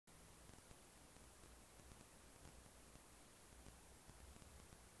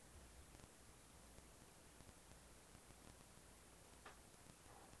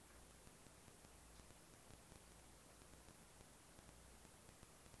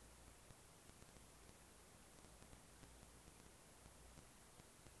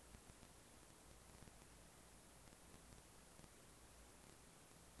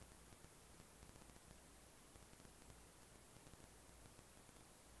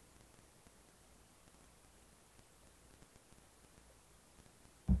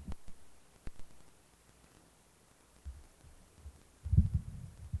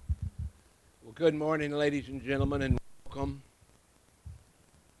Good morning, ladies and gentlemen, and welcome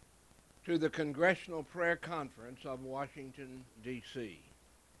to the Congressional Prayer Conference of Washington, D.C.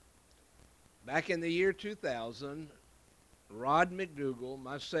 Back in the year 2000, Rod McDougal,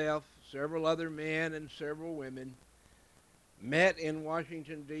 myself, several other men, and several women met in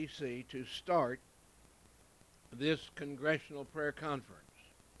Washington, D.C. to start this Congressional Prayer Conference.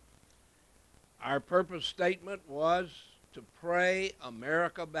 Our purpose statement was to pray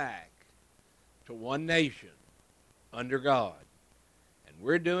America back to one nation under God. And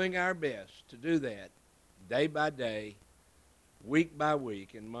we're doing our best to do that day by day, week by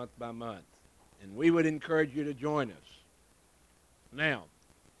week, and month by month. And we would encourage you to join us. Now,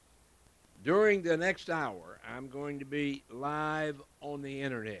 during the next hour, I'm going to be live on the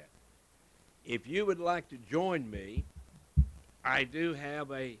internet. If you would like to join me, I do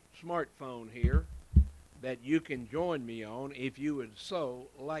have a smartphone here that you can join me on if you would so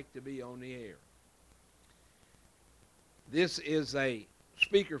like to be on the air. This is a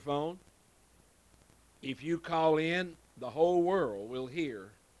speakerphone. If you call in, the whole world will hear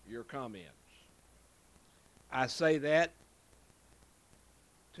your comments. I say that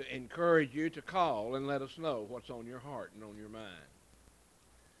to encourage you to call and let us know what's on your heart and on your mind.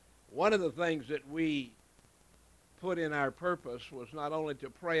 One of the things that we put in our purpose was not only to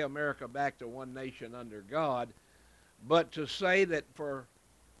pray America back to one nation under God, but to say that for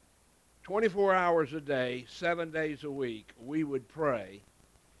 24 hours a day, 7 days a week, we would pray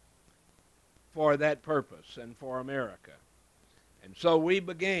for that purpose and for America. And so we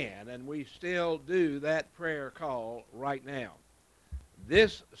began, and we still do that prayer call right now.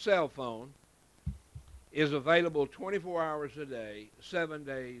 This cell phone is available 24 hours a day, 7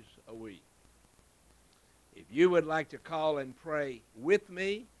 days a week. If you would like to call and pray with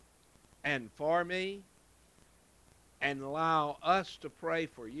me and for me, and allow us to pray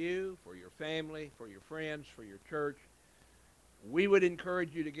for you, for your family, for your friends, for your church, we would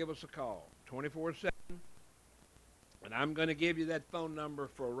encourage you to give us a call, 24/7. And I'm going to give you that phone number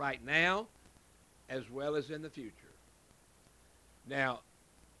for right now, as well as in the future. Now,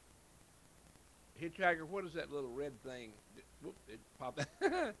 Hitchhiker, what is that little red thing? Whoop, it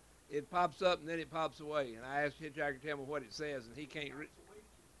pops up and then it pops away. And I asked Hitchhiker to tell me what it says, and he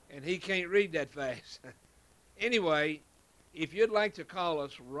can't read that fast. Anyway, if you'd like to call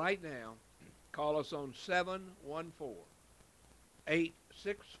us right now, call us on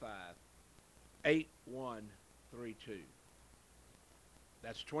 714-865-8132.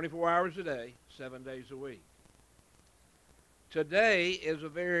 That's 24 hours a day, 7 days a week. Today is a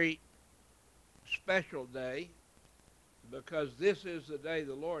very special day because this is the day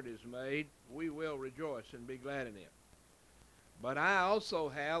the Lord has made. We will rejoice and be glad in it. But I also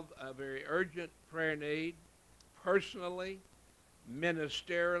have a very urgent prayer need, personally,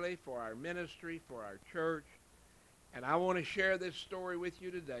 ministerially, for our ministry, for our church. And I want to share this story with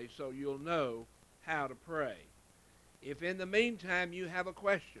you today so you'll know how to pray. If in the meantime you have a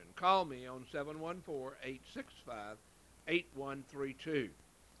question, call me on 714-865-8132.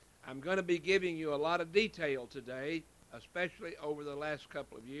 I'm going to be giving you a lot of detail today, especially over the last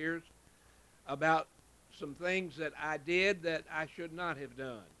couple of years, about some things that I did that I should not have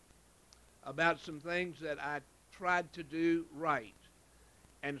done, about some things that I tried to do right.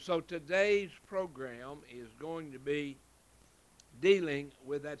 And so today's program is going to be dealing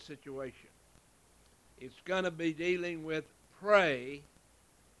with that situation. It's going to be dealing with pray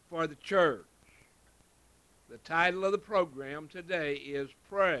for the church. The title of the program today is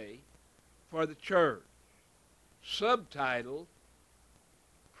Pray for the Church. Subtitle,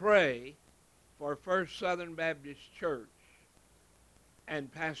 Pray for First Southern Baptist Church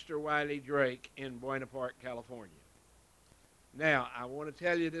and Pastor Wiley Drake in Buena, California. Now, I want to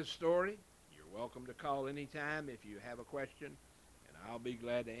tell you this story. You're welcome to call anytime if you have a question, and I'll be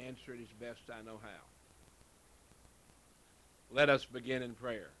glad to answer it as best I know how. Let us begin in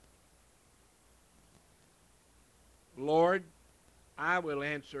prayer. Lord, I will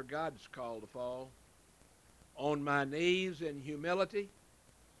answer God's call to fall on my knees in humility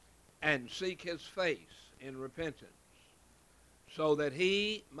and seek his face in repentance so that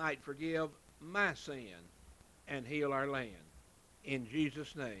he might forgive my sin and heal our land. In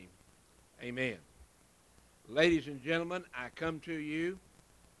Jesus' name, amen. Ladies and gentlemen, I come to you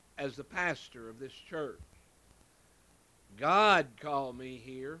as the pastor of this church. God called me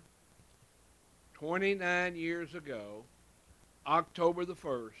here 29 years ago, October the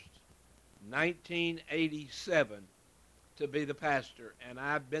 1st, 1987, to be the pastor, and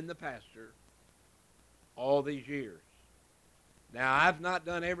I've been the pastor all these years. Now, I've not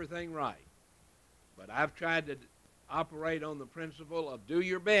done everything right, but I've tried to operate on the principle of do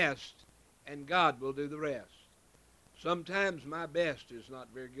your best and God will do the rest. Sometimes my best is not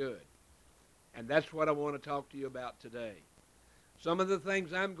very good. And that's what I want to talk to you about today. Some of the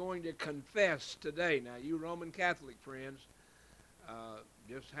things I'm going to confess today. Now, you Roman Catholic friends,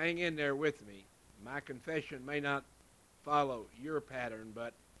 just hang in there with me. My confession may not follow your pattern,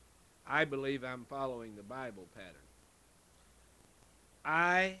 but I believe I'm following the Bible pattern.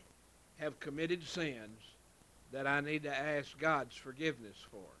 I have committed sins that I need to ask God's forgiveness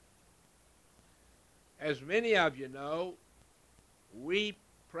for. As many of you know, we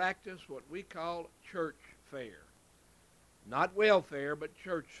practice what we call church fare. Not welfare, but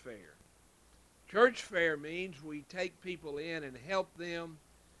church fare. Church fare means we take people in and help them,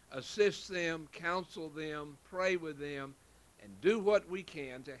 assist them, counsel them, pray with them, and do what we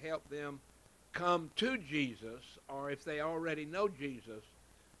can to help them come to Jesus, or if they already know Jesus,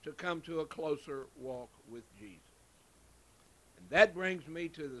 to come to a closer walk with Jesus. And that brings me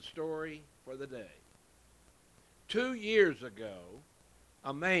to the story for the day. 2 years ago,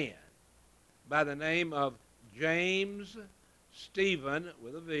 a man by the name of James Stephen,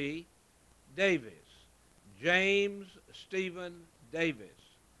 with a V, Davis. James Stephen Davis,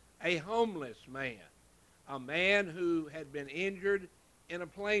 a homeless man, a man who had been injured in a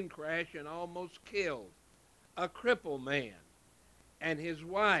plane crash and almost killed, a crippled man, and his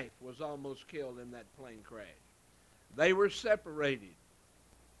wife was almost killed in that plane crash. They were separated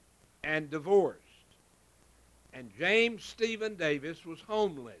and divorced. And James Stephen Davis was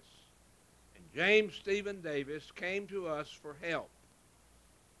homeless. And James Stephen Davis came to us for help.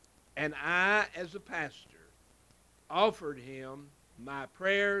 And I, as a pastor, offered him my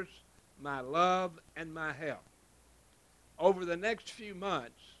prayers, my love, and my help. Over the next few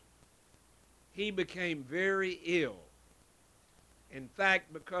months, he became very ill. In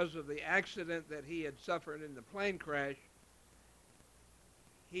fact, because of the accident that he had suffered in the plane crash,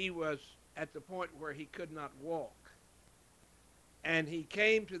 he was at the point where he could not walk. And he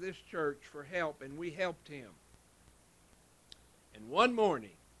came to this church for help, and we helped him. And one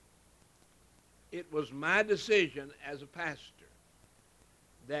morning, it was my decision as a pastor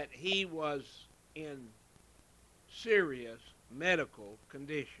that he was in serious medical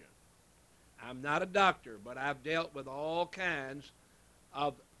condition. I'm not a doctor, but I've dealt with all kinds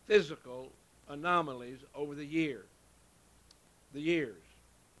of physical anomalies over the years.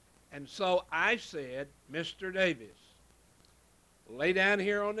 And so I said, Mr. Davis, lay down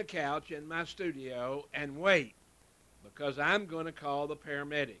here on the couch in my studio and wait, because I'm going to call the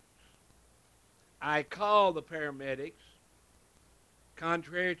paramedics. I called the paramedics,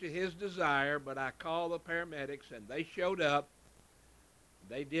 contrary to his desire, but I called the paramedics, and they showed up.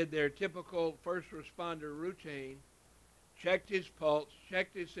 They did their typical first responder routine, checked his pulse,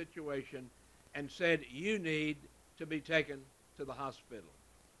 checked his situation, and said, you need to be taken to the hospital.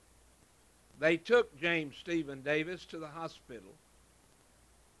 They took James Stephen Davis to the hospital,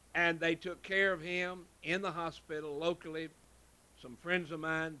 and they took care of him in the hospital locally. Some friends of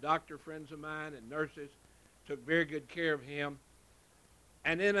mine, doctor friends of mine, and nurses took very good care of him.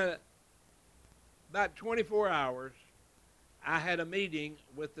 And in about 24 hours, I had a meeting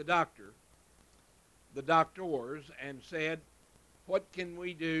with the doctors, and said, what can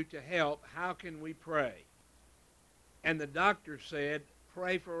we do to help? How can we pray? And the doctor said,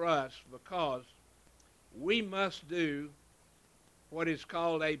 pray for us, because we must do what is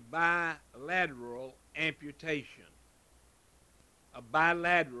called a bilateral amputation. A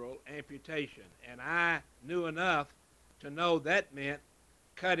bilateral amputation. And I knew enough to know that meant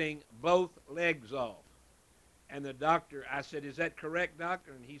cutting both legs off. And the doctor, I said, is that correct,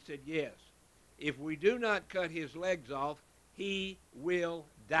 doctor? And he said, yes. If we do not cut his legs off, he will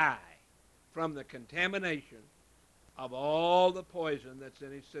die from the contamination of all the poison that's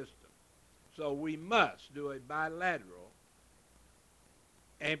in his system. So we must do a bilateral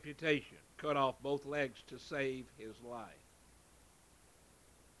amputation, cut off both legs to save his life.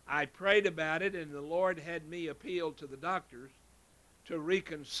 I prayed about it, and the Lord had me appeal to the doctors to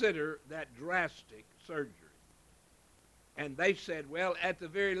reconsider that drastic surgery. And they said, well, at the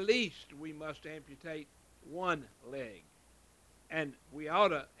very least, we must amputate one leg, and we ought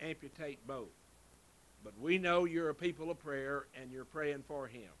to amputate both. But we know you're a people of prayer, and you're praying for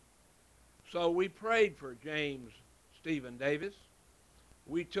him. So we prayed for James Stephen Davis.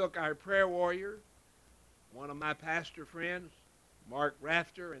 We took our prayer warrior, one of my pastor friends, Mark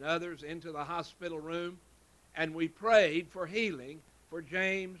Rafter, and others, into the hospital room, and we prayed for healing for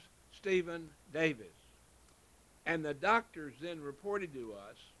James Stephen Davis. And the doctors then reported to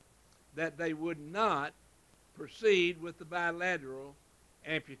us that they would not proceed with the bilateral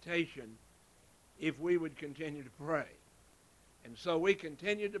amputation if we would continue to pray. And so we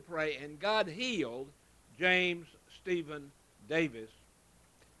continued to pray, and God healed James Stephen Davis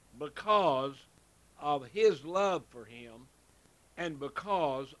because of his love for him and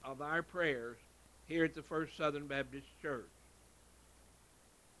because of our prayers here at the First Southern Baptist Church.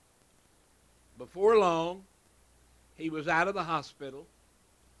 Before long, he was out of the hospital.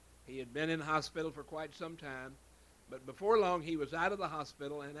 He had been in the hospital for quite some time, but before long he was out of the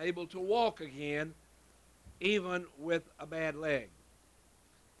hospital and able to walk again, even with a bad leg.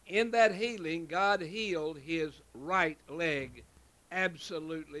 In that healing, God healed his right leg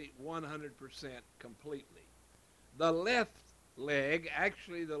absolutely 100% completely. The left leg,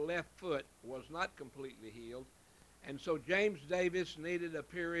 actually the left foot, was not completely healed, and so James Davis needed a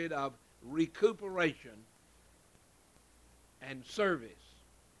period of recuperation and service.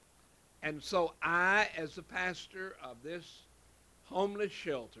 And so I, as the pastor of this homeless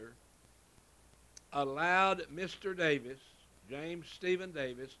shelter, allowed Mr. Davis, James Stephen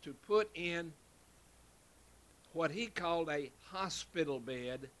Davis, to put in what he called a hospital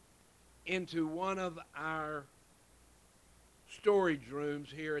bed into one of our storage rooms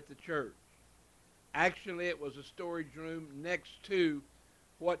here at the church. Actually, it was a storage room next to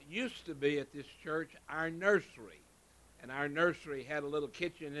what used to be at this church our nursery. And our nursery had a little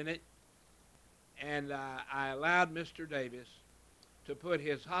kitchen in it. And I allowed Mr. Davis to put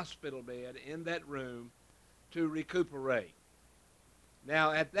his hospital bed in that room to recuperate.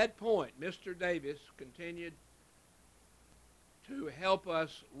 Now, at that point, Mr. Davis continued to help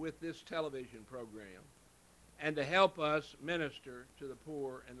us with this television program and to help us minister to the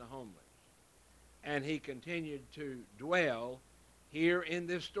poor and the homeless. And he continued to dwell here in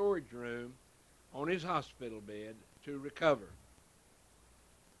this storage room on his hospital bed to recover.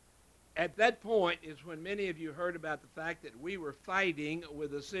 At that point is when many of you heard about the fact that we were fighting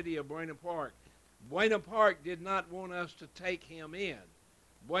with the city of Buena Park. Buena Park did not want us to take him in.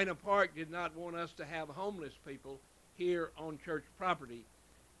 Buena Park did not want us to have homeless people here on church property.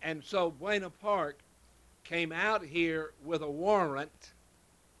 And so Buena Park came out here with a warrant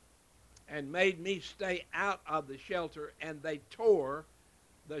and made me stay out of the shelter, and they tore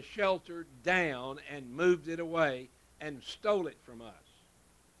the shelter down and moved it away and stole it from us.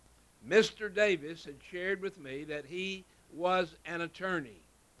 Mr. Davis had shared with me that he was an attorney.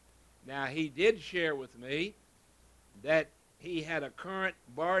 Now, he did share with me that he had a current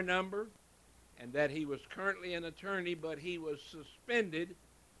bar number and that he was currently an attorney, but he was suspended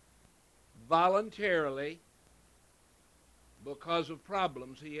voluntarily because of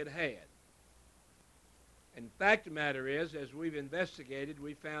problems he had had. In fact, the matter is, as we've investigated,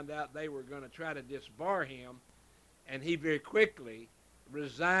 we found out they were going to try to disbar him, and he very quickly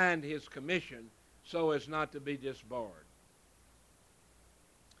resigned his commission so as not to be disbarred.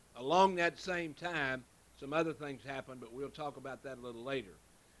 Along that same time, some other things happened, but we'll talk about that a little later.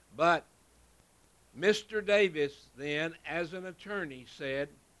 But Mr. Davis then, as an attorney, said,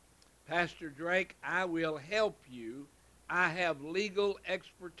 Pastor Drake, I will help you. I have legal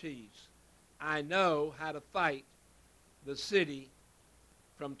expertise. I know how to fight the city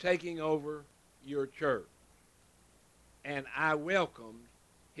from taking over your church. And I welcomed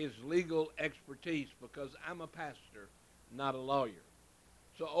his legal expertise because I'm a pastor, not a lawyer.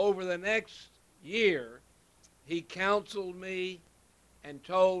 So over the next year, he counseled me and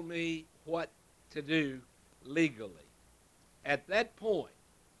told me what to do legally. At that point,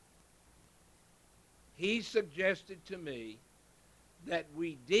 he suggested to me that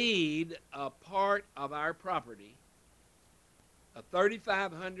we deed a part of our property, a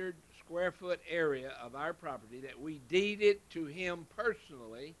 3,500 square foot area of our property, that we deed it to him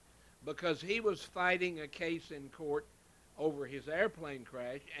personally because he was fighting a case in court over his airplane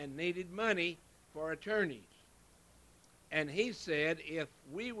crash and needed money for attorneys. And he said if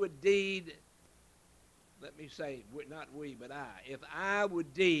we would deed, let me say, not we, but I, if I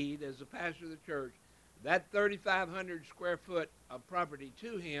would deed as the pastor of the church that 3,500 square foot of property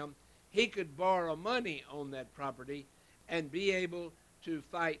to him, he could borrow money on that property and be able to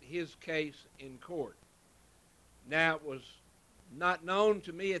fight his case in court. Now, it was not known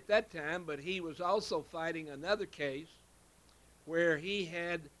to me at that time, but he was also fighting another case where he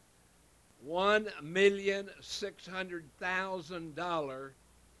had $1,600,000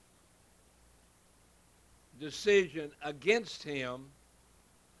 decision against him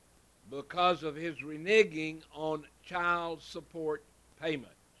because of his reneging on child support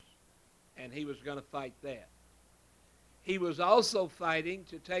payments, and he was going to fight that. He was also fighting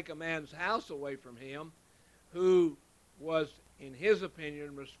to take a man's house away from him who was, in his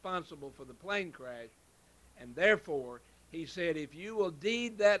opinion, responsible for the plane crash, and therefore he said, if you will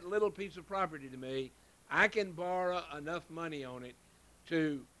deed that little piece of property to me, I can borrow enough money on it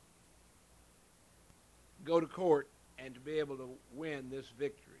to go to court and to be able to win this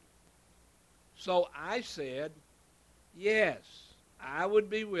victory. So I said, yes, I would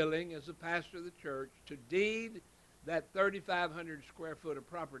be willing as a pastor of the church to deed that 3,500 square foot of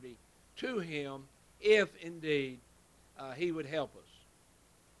property to him if indeed he would help us.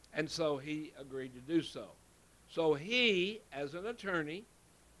 And so he agreed to do so. So he, as an attorney,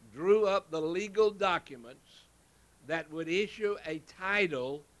 drew up the legal documents that would issue a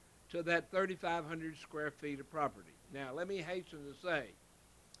title to that 3,500 square feet of property. Now, let me hasten to say,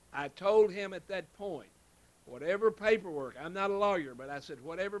 I told him at that point, whatever paperwork, I'm not a lawyer, but I said,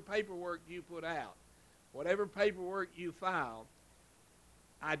 whatever paperwork you put out, whatever paperwork you file,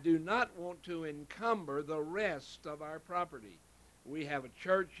 I do not want to encumber the rest of our property. We have a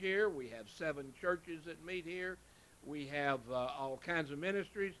church here. We have 7 churches that meet here. We have all kinds of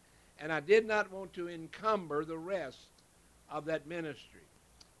ministries, and I did not want to encumber the rest of that ministry.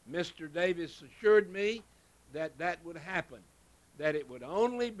 Mr. Davis assured me that that would happen, that it would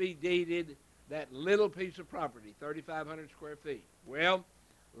only be deeded that little piece of property, 3,500 square feet. Well,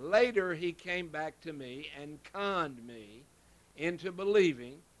 later he came back to me and conned me into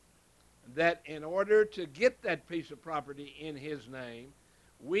believing that in order to get that piece of property in his name,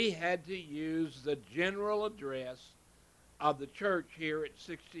 we had to use the general address of the church here at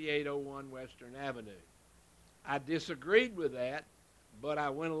 6801 Western Avenue. I disagreed with that, but I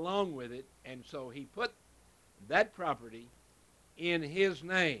went along with it, and so he put that property in his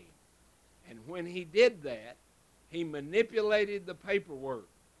name. And when he did that, he manipulated the paperwork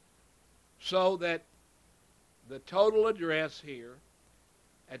so that the total address here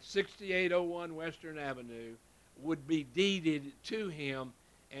at 6801 Western Avenue would be deeded to him,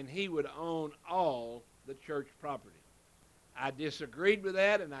 and he would own all the church property. I disagreed with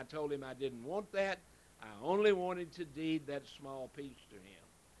that, and I told him I didn't want that. I only wanted to deed that small piece to him.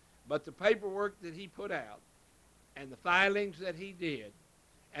 But the paperwork that he put out and the filings that he did,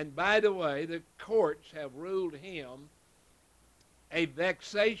 and by the way, the courts have ruled him a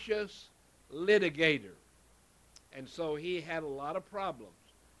vexatious litigator. And so he had a lot of problems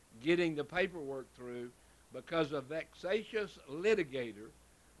getting the paperwork through, because a vexatious litigator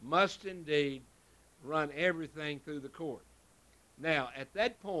must indeed run everything through the court. Now, at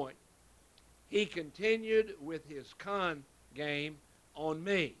that point, he continued with his con game on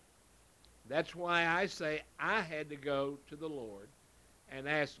me. That's why I say I had to go to the Lord and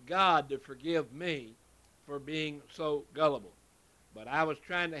ask God to forgive me for being so gullible. But I was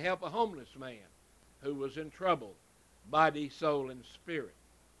trying to help a homeless man who was in trouble, body, soul, and spirit.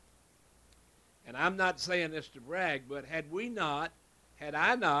 And I'm not saying this to brag, but had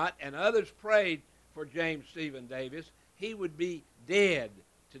I not, and others prayed for James Stephen Davis, he would be dead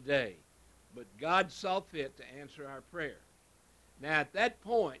today. But God saw fit to answer our prayer. Now, at that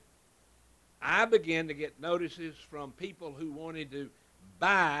point, I began to get notices from people who wanted to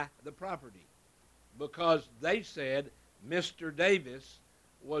buy the property because they said Mr. Davis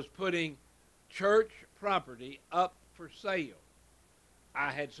was putting church property up for sale.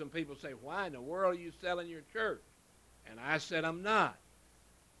 I had some people say, why in the world are you selling your church? And I said, I'm not.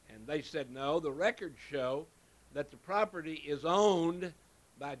 And they said, no, the records show that the property is owned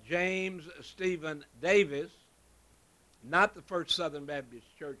by James Stephen Davis, not the First Southern Baptist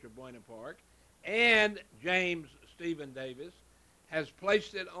Church of Buena Park, and James Stephen Davis has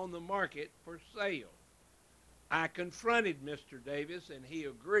placed it on the market for sale. I confronted Mr. Davis, and he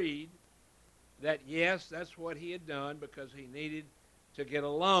agreed that, yes, that's what he had done because he needed to get a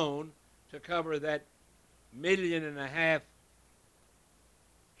loan to cover that $1.5 million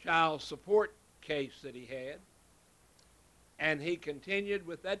child support case that he had. And he continued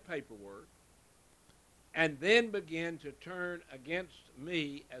with that paperwork and then began to turn against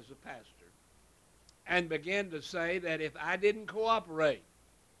me as a pastor and began to say that if I didn't cooperate,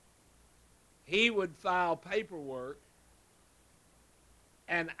 he would file paperwork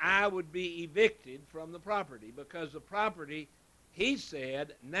and I would be evicted from the property because the property, he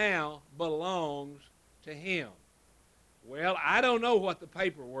said, now belongs to him. Well, I don't know what the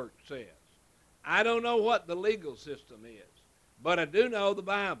paperwork says. I don't know what the legal system is. But I do know the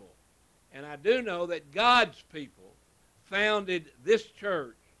Bible. And I do know that God's people founded this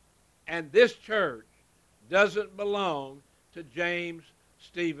church, and this church doesn't belong to James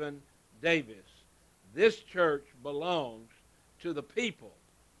Stephen Davis. This church belongs to the people.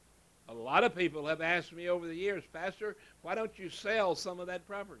 A lot of people have asked me over the years, Pastor, why don't you sell some of that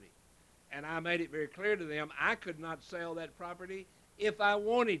property? And I made it very clear to them, I could not sell that property if I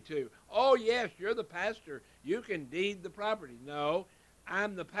wanted to. Oh, yes, you're the pastor. You can deed the property. No,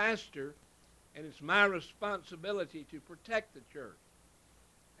 I'm the pastor, and it's my responsibility to protect the church.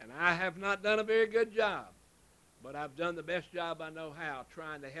 And I have not done a very good job, but I've done the best job I know how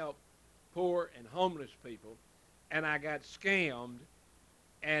trying to help poor and homeless people. And I got scammed,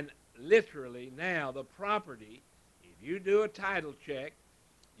 and literally now the property, if you do a title check,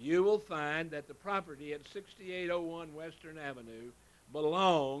 you will find that the property at 6801 Western Avenue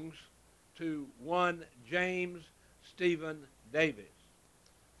belongs to one James Stephen Davis.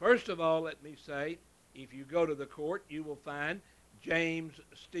 First of all, let me say, if you go to the court, you will find James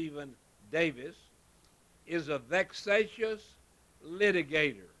Stephen Davis is a vexatious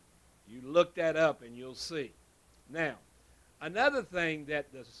litigator. You look that up and you'll see. Now, another thing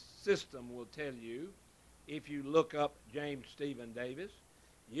that the system will tell you, if you look up James Stephen Davis,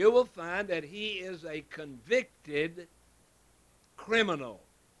 you will find that he is a convicted criminal.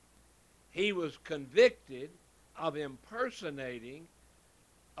 He was convicted of impersonating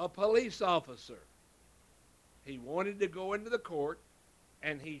a police officer. He wanted to go into the court,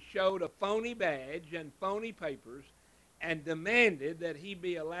 and he showed a phony badge and phony papers and demanded that he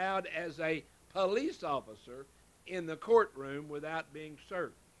be allowed as a police officer in the courtroom without being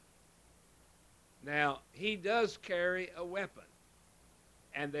searched. Now, he does carry a weapon,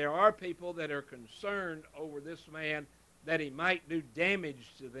 and there are people that are concerned over this man that he might do damage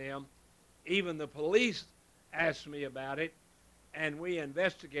to them. Even the police asked me about it, and we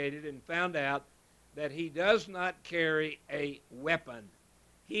investigated and found out that he does not carry a weapon.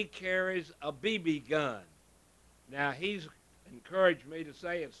 He carries a BB gun. Now, he's encouraged me to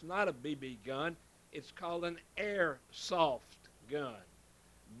say it's not a BB gun. It's called an airsoft gun.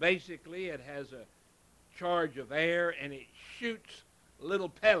 Basically, it has a charge of air, and it shoots little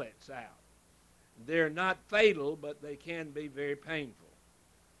pellets out. They're not fatal, but they can be very painful.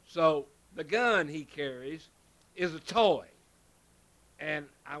 So the gun he carries is a toy, and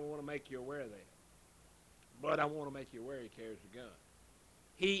I want to make you aware of that. But I want to make you aware he carries a gun.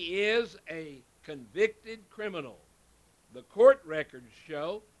 He is a convicted criminal. The court records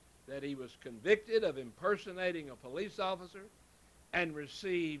show that he was convicted of impersonating a police officer and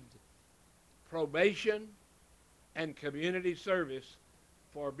received probation and community service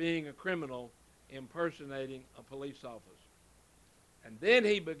for being a criminal impersonating a police officer. And then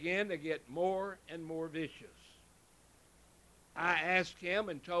he began to get more and more vicious. I asked him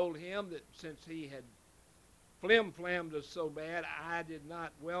and told him that since he had flim-flammed us so bad, I did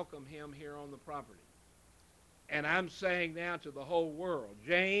not welcome him here on the property. And I'm saying now to the whole world,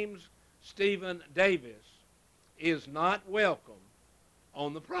 James Stephen Davis is not welcome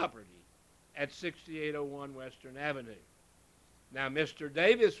on the property at 6801 Western Avenue. Now, Mr.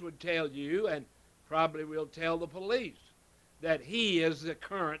 Davis would tell you, and probably will tell the police, that he is the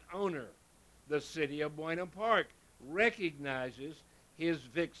current owner. The city of Buena Park recognizes his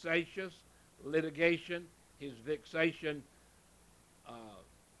vexatious litigation, his vexation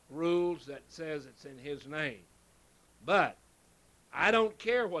rules that says it's in his name. But I don't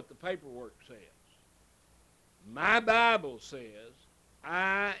care what the paperwork says. My Bible says,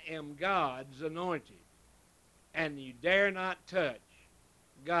 I am God's anointed, and you dare not touch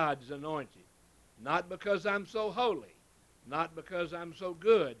God's anointed. Not because I'm so holy, not because I'm so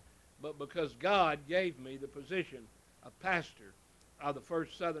good, but because God gave me the position of pastor of the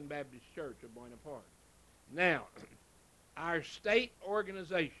First Southern Baptist Church of Buena Park. Now, our state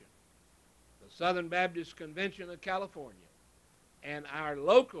organization, the Southern Baptist Convention of California, and our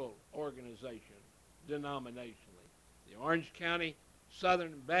local organization, denominationally, the Orange County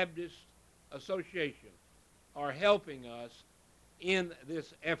Southern Baptist Association, are helping us in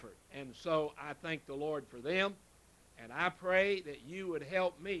this effort. And so I thank the Lord for them, and I pray that you would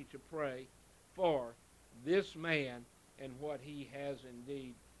help me to pray for this man and what he has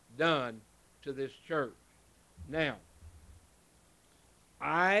indeed done to this church. Now,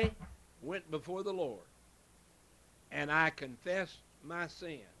 I went before the Lord, and I confessed my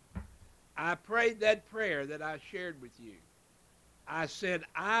sin. I prayed that prayer that I shared with you. I said,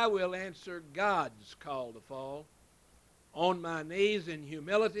 I will answer God's call to fall on my knees in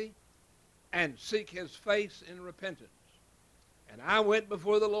humility and seek his face in repentance. And I went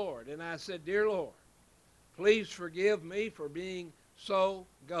before the Lord, and I said, Dear Lord, please forgive me for being so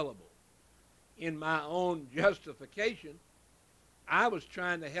gullible. In my own justification, I was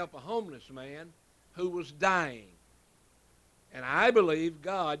trying to help a homeless man who was dying. And I believe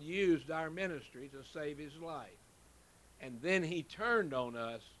God used our ministry to save his life. And then he turned on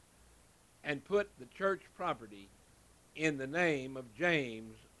us and put the church property in the name of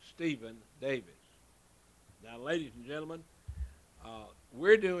James Stephen Davis. Now, ladies and gentlemen,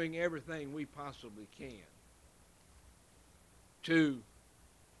 we're doing everything we possibly can to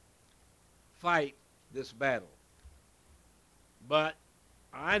fight this battle. But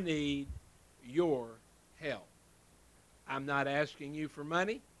I need your help. I'm not asking you for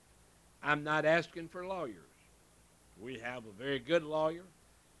money. I'm not asking for lawyers. We have a very good lawyer,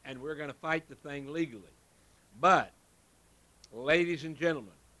 and we're going to fight the thing legally. But, ladies and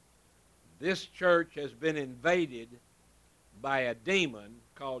gentlemen, this church has been invaded by a demon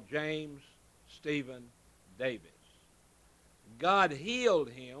called James Stephen Davis. God healed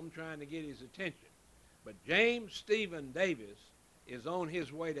him trying to get his attention. But James Stephen Davis is on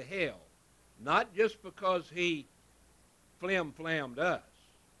his way to hell, not just because he flim-flammed us,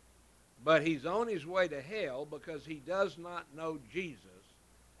 but he's on his way to hell because he does not know Jesus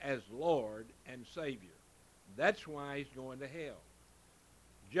as Lord and Savior. That's why he's going to hell.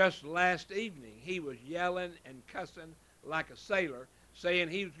 Just last evening, he was yelling and cussing like a sailor, saying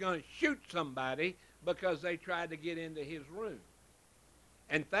he was going to shoot somebody because they tried to get into his room.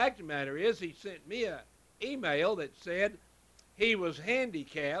 And fact of the matter is, he sent me an email that said he was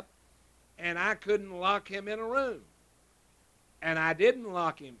handicapped and I couldn't lock him in a room. And I didn't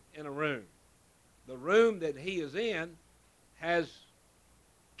lock him in a room. The room that he is in has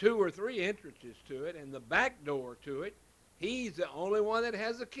 2 or 3 entrances to it, and the back door to it, he's the only one that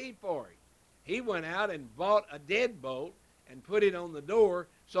has a key for it. He went out and bought a deadbolt and put it on the door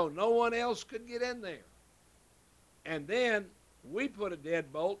so no one else could get in there. And then we put a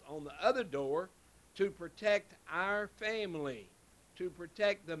deadbolt on the other door to protect our family, to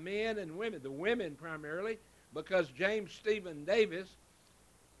protect the men and women, the women primarily, because James Stephen Davis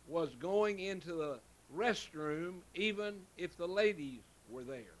was going into the restroom even if the ladies were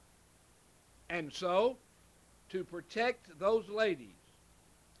there. And so, to protect those ladies,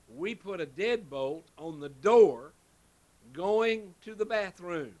 we put a deadbolt on the door going to the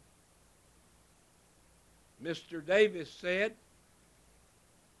bathroom. Mr. Davis said,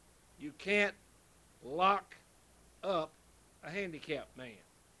 you can't lock up a handicapped man.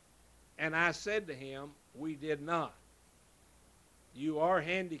 And I said to him, we did not. You are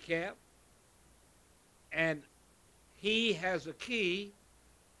handicapped, and he has a key,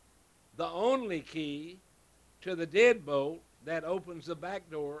 the only key, to the deadbolt that opens the back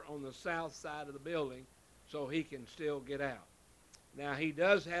door on the south side of the building so he can still get out. Now, he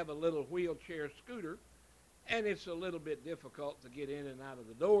does have a little wheelchair scooter, and it's a little bit difficult to get in and out of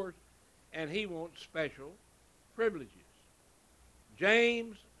the doors, and he wants special privileges.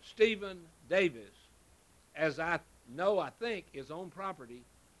 James Stephen Davis, as I think, is on property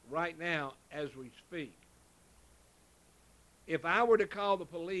right now as we speak. If I were to call the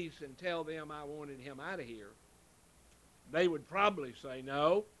police and tell them I wanted him out of here, they would probably say,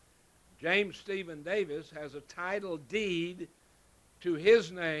 no, James Stephen Davis has a title deed to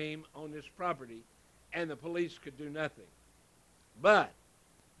his name on this property, and the police could do nothing. But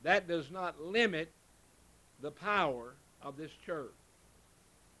that does not limit the power of this church.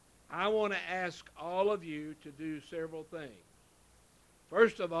 I want to ask all of you to do several things.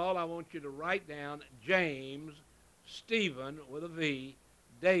 First of all, I want you to write down James Stephen with a V,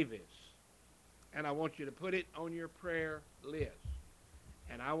 Davis. And I want you to put it on your prayer list.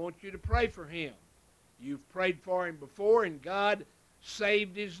 And I want you to pray for him. You've prayed for him before, and God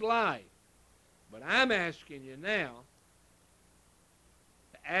saved his life. But I'm asking you now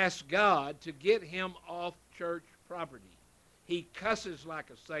to ask God to get him off church property. He cusses like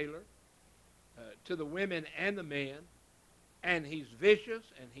a sailor to the women and the men, and he's vicious,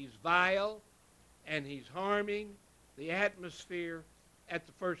 and he's vile, and he's harming the atmosphere at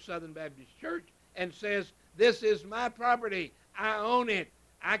the First Southern Baptist Church, and says, this is my property. I own it.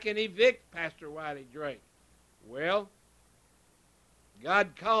 I can evict Pastor Wiley Drake. Well,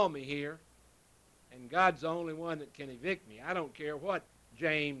 God called me here, and God's the only one that can evict me. I don't care what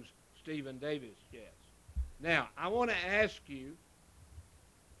James Stephen Davis says. Now, I want to ask you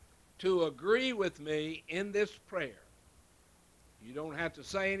to agree with me in this prayer. You don't have to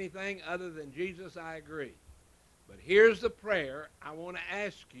say anything other than, Jesus, I agree. But here's the prayer I want to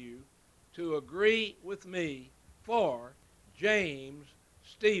ask you to agree with me for James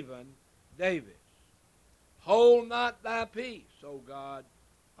Stephen Davis. Hold not thy peace, O God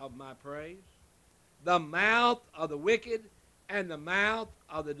of my praise. The mouth of the wicked and the mouth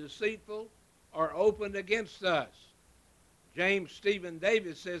of the deceitful are opened against us. James Stephen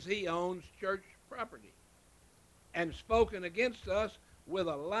Davis says he owns church property and spoken against us with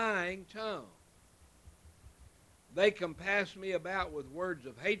a lying tongue. They compassed me about with words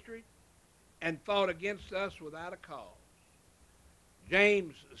of hatred and fought against us without a cause.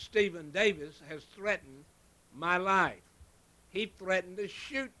 James Stephen Davis has threatened my life. He threatened to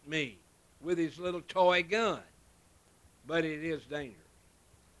shoot me with his little toy gun, but it is dangerous.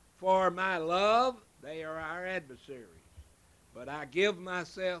 For my love, they are our adversaries. But I give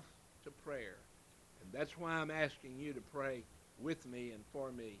myself to prayer. And that's why I'm asking you to pray with me and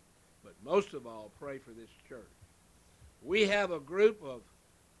for me. But most of all, pray for this church. We have a group of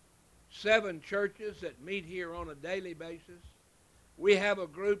 7 churches that meet here on a daily basis. We have a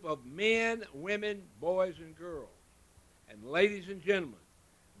group of men, women, boys, and girls. And ladies and gentlemen,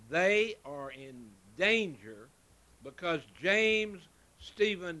 they are in danger because James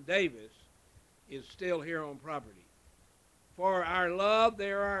Stephen Davis is still here on property. For our love,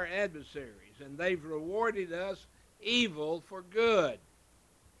 they are our adversaries, and they've rewarded us evil for good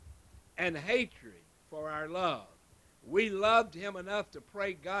and hatred for our love. We loved him enough to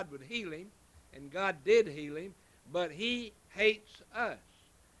pray God would heal him, and God did heal him, but he hates us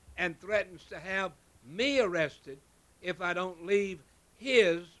and threatens to have me arrested if I don't leave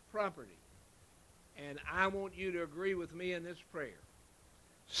his property. And I want you to agree with me in this prayer.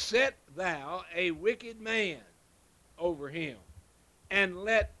 Set thou a wicked man over him, and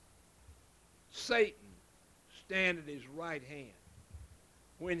let Satan stand at his right hand,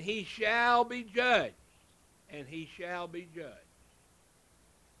 when he shall be judged, and he shall be judged.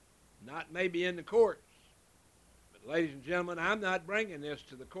 Not maybe in the courts, but ladies and gentlemen, I'm not bringing this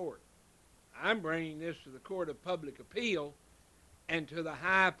to the court. I'm bringing this to the court of public appeal and to the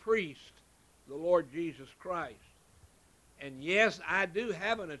high priest, the Lord Jesus Christ. And yes, I do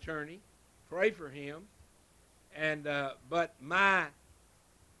have an attorney. Pray for him. And but my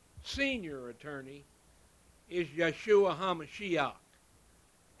senior attorney is Yeshua HaMashiach,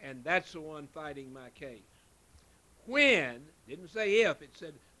 and that's the one fighting my case. When, didn't say if, it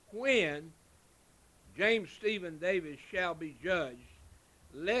said when James Stephen Davis shall be judged,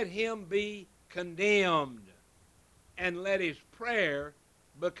 let him be condemned, and let his prayer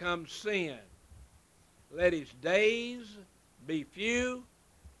become sin. Let his days be few,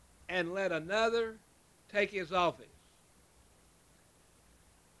 and let another take his office.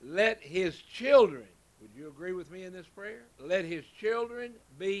 Let his children, would you agree with me in this prayer? Let his children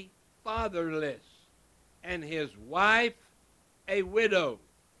be fatherless, and his wife a widow.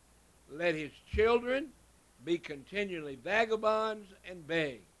 Let his children be continually vagabonds and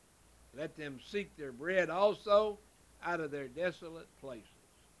beg. Let them seek their bread also out of their desolate places.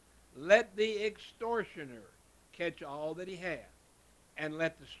 Let the extortioner catch all that he hath, and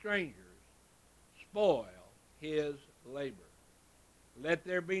let the strangers spoil his labor. Let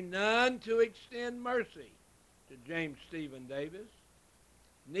there be none to extend mercy to James Stephen Davis,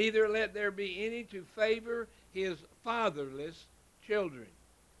 neither let there be any to favor his fatherless children.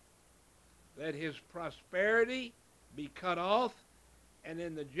 Let his prosperity be cut off, and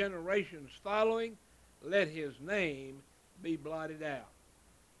in the generations following, let his name be blotted out.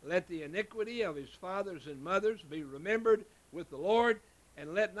 Let the iniquity of his fathers and mothers be remembered with the Lord,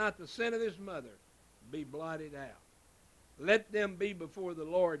 and let not the sin of his mother be blotted out. Let them be before the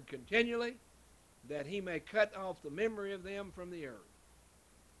Lord continually, that he may cut off the memory of them from the earth,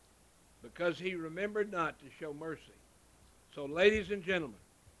 because he remembered not to show mercy. So, ladies and gentlemen,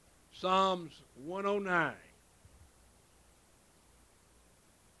 Psalms 109.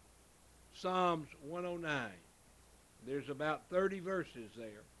 Psalms 109. There's about 30 verses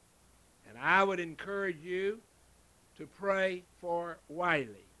there. And I would encourage you to pray for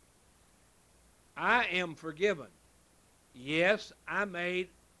Wiley. I am forgiven. Yes, I made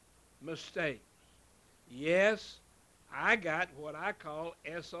mistakes. Yes, I got what I call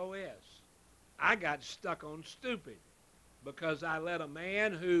SOS. I got stuck on stupid because I let a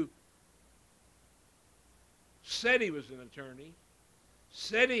man who said he was an attorney,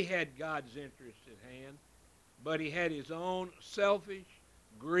 said he had God's interest at hand, but he had his own selfish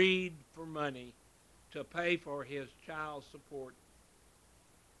greed for money to pay for his child support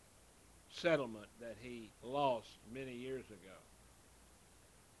settlement that he lost many years ago.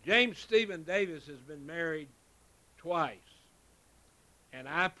 James Stephen Davis has been married twice, and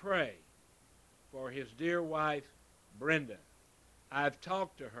I pray for his dear wife, Brenda. I've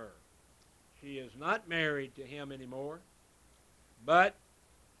talked to her. She is not married to him anymore, but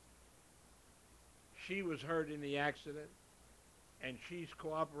she was hurt in the accident, and she's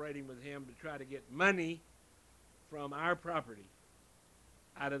cooperating with him to try to get money from our property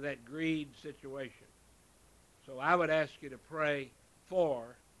out of that greed situation. So I would ask you to pray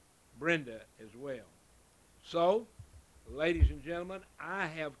for Brenda as well. So, ladies and gentlemen, I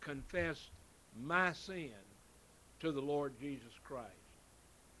have confessed my sin to the Lord Jesus Christ.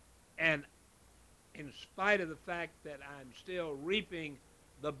 And in spite of the fact that I'm still reaping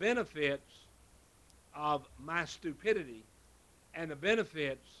the benefits of my stupidity and the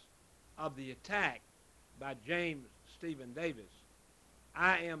benefits of the attack by James Stephen Davis,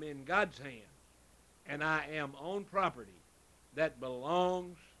 I am in God's hands, and I am on property that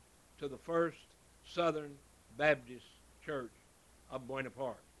belongs to the First Southern Baptist Church of Buena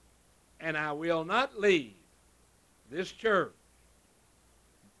Park. And I will not leave this church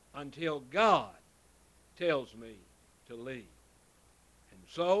until God tells me to leave. And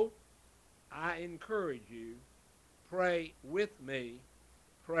so, I encourage you, pray with me,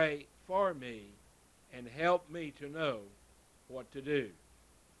 pray for me, and help me to know what to do.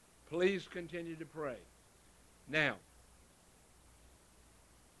 Please continue to pray. Now,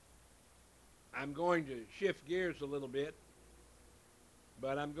 I'm going to shift gears a little bit,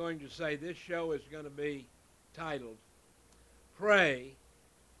 but I'm going to say this show is going to be titled, Pray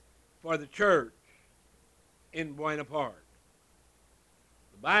for the Church in Buena Park.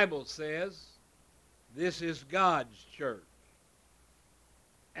 The Bible says this is God's church.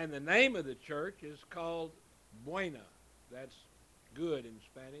 And the name of the church is called Buena. That's good in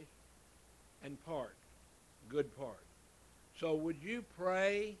Spanish. And park, good park. So would you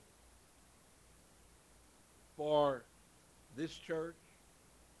pray for this church?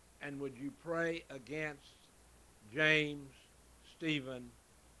 And would you pray against James Stephen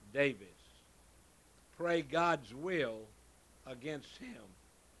Davis? Pray God's will against him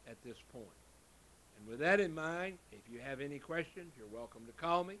at this point. And with that in mind, if you have any questions, you're welcome to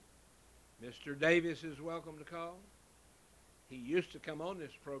call me. Mr. Davis is welcome to call. He used to come on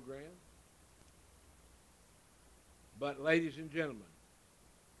this program. But ladies and gentlemen,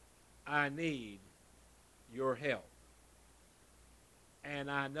 I need your help.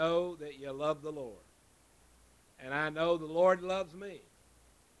 And I know that you love the Lord. And I know the Lord loves me.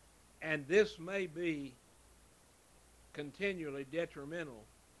 And this may be continually detrimental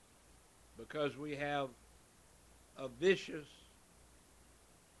because we have a vicious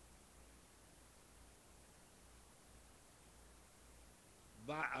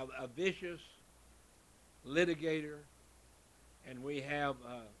litigator, and we have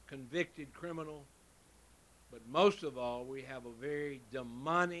a convicted criminal, but most of all, we have a very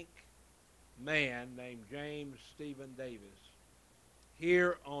demonic man named James Stephen Davis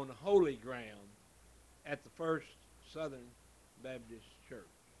here on holy ground at the First Southern Baptist Church.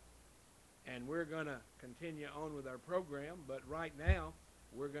 And we're going to continue on with our program, but right now,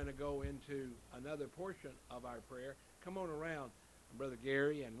 we're going to go into another portion of our prayer. Come on around, Brother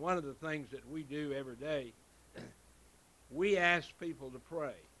Gary, and one of the things that we do every day, we ask people to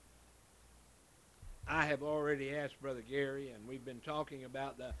pray. I have already asked Brother Gary, and we've been talking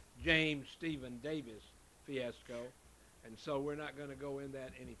about the James Stephen Davis fiasco, and so we're not going to go in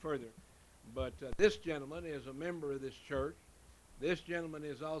that any further. But this gentleman is a member of this church. This gentleman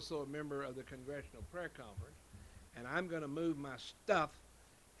is also a member of the Congressional Prayer Conference, and I'm going to move my stuff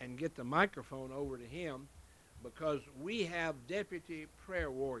and get the microphone over to him because we have deputy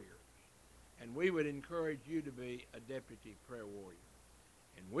prayer warriors, and we would encourage you to be a deputy prayer warrior.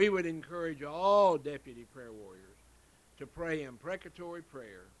 And we would encourage all deputy prayer warriors to pray imprecatory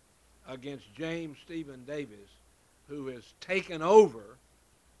prayer against James Stephen Davis, who has taken over,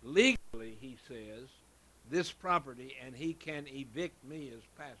 legally, he says, this property, and he can evict me as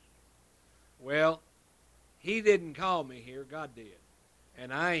pastor. Well, he didn't call me here, God did.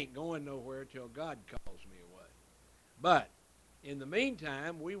 And I ain't going nowhere till God calls me away. But in the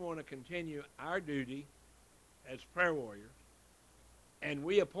meantime, we want to continue our duty as prayer warriors, and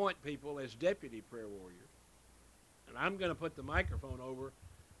we appoint people as deputy prayer warriors. And I'm going to put the microphone over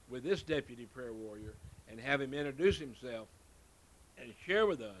with this deputy prayer warrior and have him introduce himself and share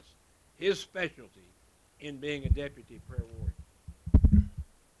with us his specialty in being a deputy prayer warrior.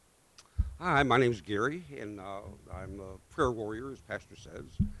 Hi, my name is Gary, and I'm a prayer warrior, as Pastor says.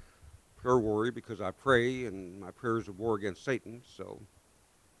 Prayer warrior because I pray, and my prayers are war against Satan. So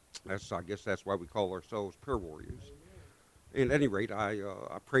I guess that's why we call ourselves prayer warriors. At any rate, I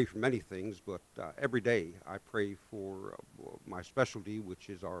pray for many things, but every day I pray for my specialty, which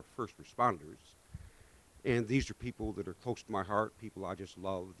is our first responders. And these are people that are close to my heart, people I just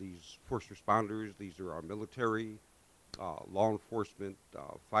love. These first responders, these are our military, law enforcement,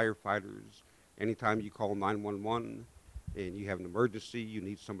 firefighters. Anytime you call 911 and you have an emergency, you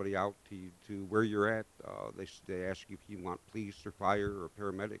need somebody out to where you're at, they ask you if you want police or fire or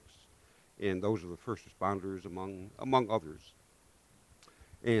paramedics. And those are the first responders among others.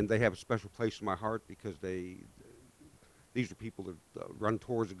 And they have a special place in my heart because these are people that run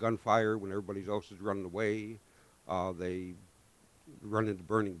towards a gunfire when everybody else is running away. They run into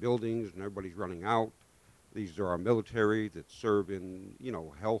burning buildings and everybody's running out. These are our military that serve in,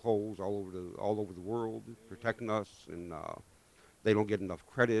 hellholes all over the world, protecting us. And they don't get enough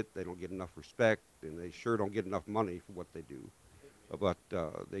credit, they don't get enough respect, and they sure don't get enough money for what they do. but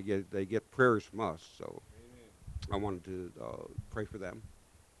they get prayers from us. So I wanted to pray for them.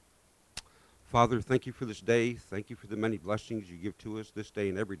 Father, thank you for this day. Thank you for the many blessings you give to us this day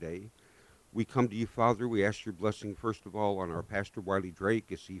and every day. We come to you, Father. We ask your blessing, first of all, on our Pastor Wiley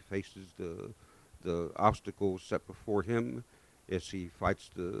Drake as he faces the obstacles set before him, as he fights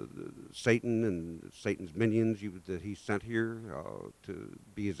the Satan and Satan's minions that he sent here to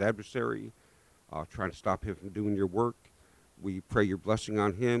be his adversary, trying to stop him from doing your work. We pray your blessing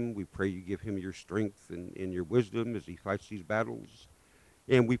on him. We pray you give him your strength and your wisdom as he fights these battles.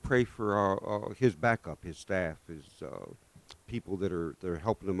 And we pray for his backup, his staff, his people that are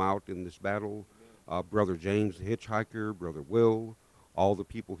helping him out in this battle. Brother James, the hitchhiker, Brother Will, all the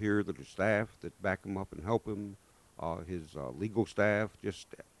people here that are staff that back him up and help him, his legal staff, just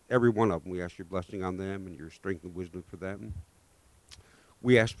every one of them. We ask your blessing on them and your strength and wisdom for them.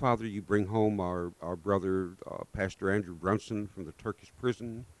 We ask, Father, you bring home our brother, Pastor Andrew Brunson, from the Turkish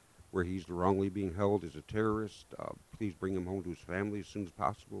prison, where he's wrongly being held as a terrorist. Please bring him home to his family as soon as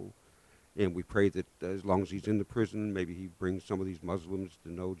possible. And we pray that as long as he's in the prison, maybe he brings some of these Muslims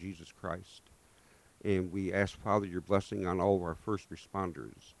to know Jesus Christ. And we ask, Father, your blessing on all of our first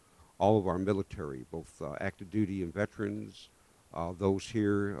responders, all of our military, both active duty and veterans, those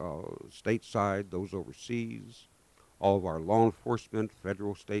here stateside, those overseas, all of our law enforcement,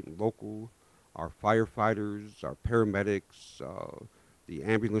 federal, state, and local, our firefighters, our paramedics, the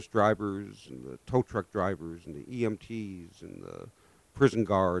ambulance drivers, and the tow truck drivers, and the EMTs, and the prison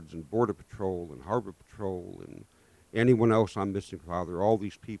guards, and Border Patrol, and Harbor Patrol, and anyone else I'm missing, Father, all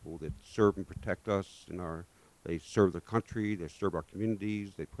these people that serve and protect us, they serve the country, they serve our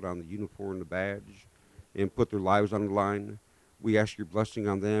communities, they put on the uniform and the badge, and put their lives on the line. We ask your blessing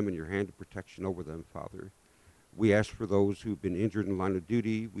on them and your hand of protection over them, Father. We ask for those who've been injured in the line of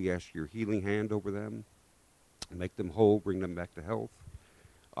duty. We ask your healing hand over them, make them whole, bring them back to health.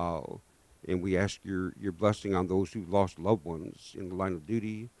 And we ask your blessing on those who've lost loved ones in the line of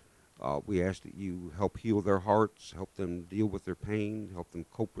duty. We ask that you help heal their hearts, help them deal with their pain, help them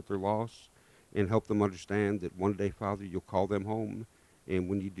cope with their loss, and help them understand that one day, Father, you'll call them home, and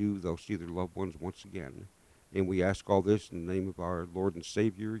when you do, they'll see their loved ones once again. And we ask all this in the name of our Lord and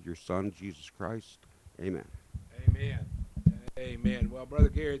Savior, your Son, Jesus Christ. Amen. Amen. Amen. Well, Brother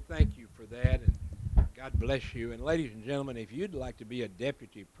Gary, thank you for that, and God bless you. And ladies and gentlemen, if you'd like to be a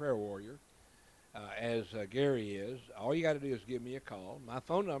deputy prayer warrior, as Gary is, all you got to do is give me a call. My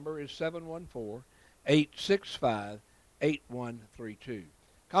phone number is 714-865-8132.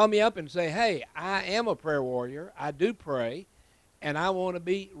 Call me up and say, hey, I am a prayer warrior. I do pray, and I want to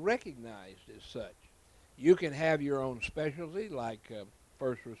be recognized as such. You can have your own specialty like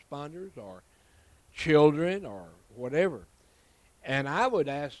first responders or children or whatever. And I would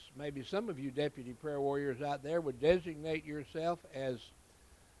ask maybe some of you deputy prayer warriors out there would designate yourself as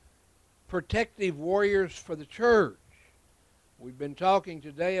protective warriors for the church. We've been talking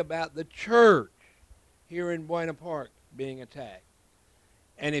today about the church here in Buena Park being attacked.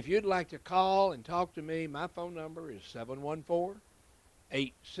 And if you'd like to call and talk to me, my phone number is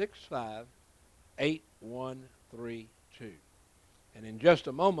 714-865-8132. And in just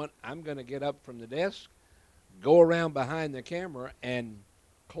a moment, I'm going to get up from the desk, go around behind the camera, and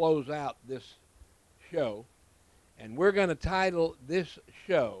close out this show. And we're going to title this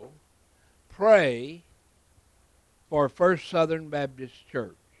show, Pray for First Southern Baptist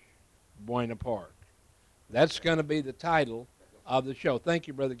Church, Buena Park. That's going to be the title of the show. Thank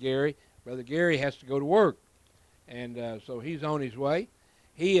you, Brother Gary. Brother Gary has to go to work, and so he's on his way.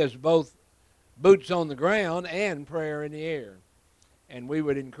 He is both boots on the ground and prayer in the air, and we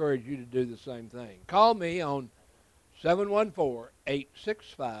would encourage you to do the same thing. Call me on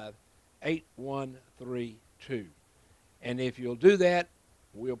 714-865-8132, and if you'll do that,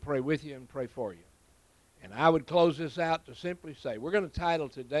 we'll pray with you and pray for you. And I would close this out to simply say, we're going to title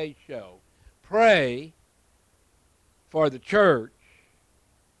today's show, Pray for the Church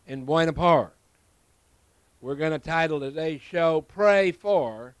in Buena Park. We're going to title today's show, Pray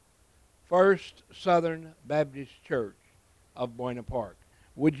for First Southern Baptist Church of Buena Park.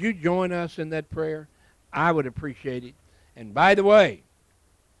 Would you join us in that prayer? I would appreciate it. And by the way,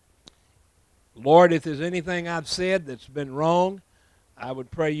 Lord, if there's anything I've said that's been wrong, I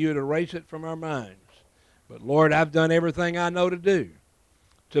would pray you to erase it from our minds. But Lord, I've done everything I know to do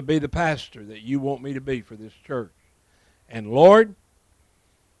to be the pastor that you want me to be for this church. And Lord,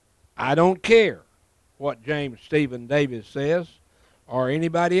 I don't care what James Stephen Davis says or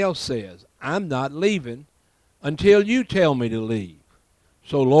anybody else says. I'm not leaving until you tell me to leave.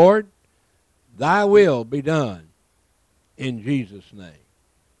 So Lord, thy will be done in Jesus' name.